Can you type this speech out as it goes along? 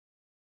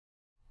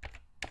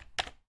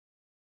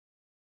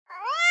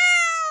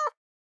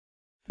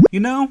You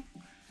know,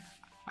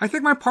 I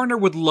think my partner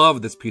would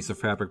love this piece of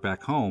fabric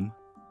back home.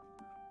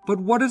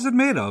 But what is it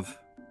made of?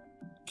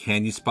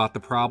 Can you spot the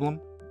problem?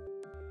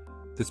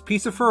 This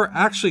piece of fur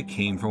actually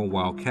came from a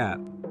wild cat.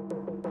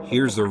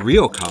 Here's the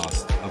real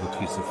cost of a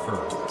piece of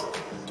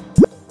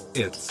fur.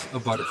 It's a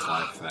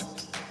butterfly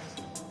effect.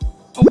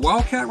 A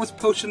wildcat was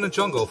poached in the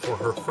jungle for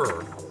her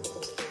fur,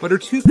 but her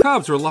 2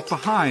 cubs were left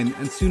behind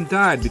and soon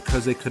died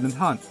because they couldn't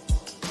hunt.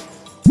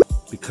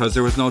 Because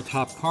there was no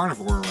top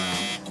carnivore around,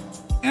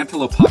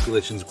 antelope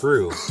populations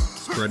grew,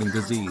 spreading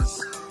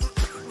disease.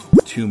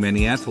 Too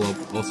many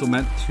antelope also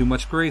meant too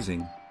much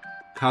grazing,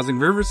 causing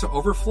rivers to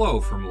overflow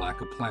from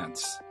lack of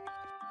plants.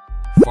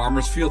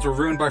 Farmers' fields were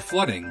ruined by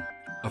flooding,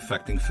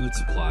 affecting food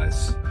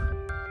supplies.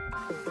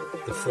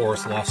 The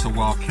forest lost a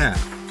wild cat,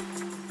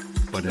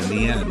 but in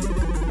the end,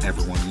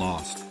 everyone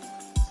lost.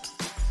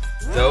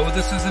 Though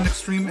this is an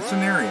extreme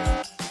scenario,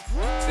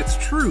 it's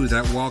true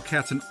that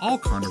wildcats and all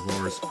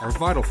carnivores are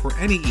vital for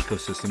any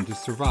ecosystem to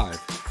survive.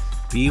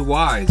 Be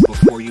wise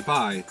before you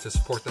buy to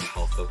support the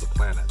health of the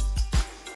planet.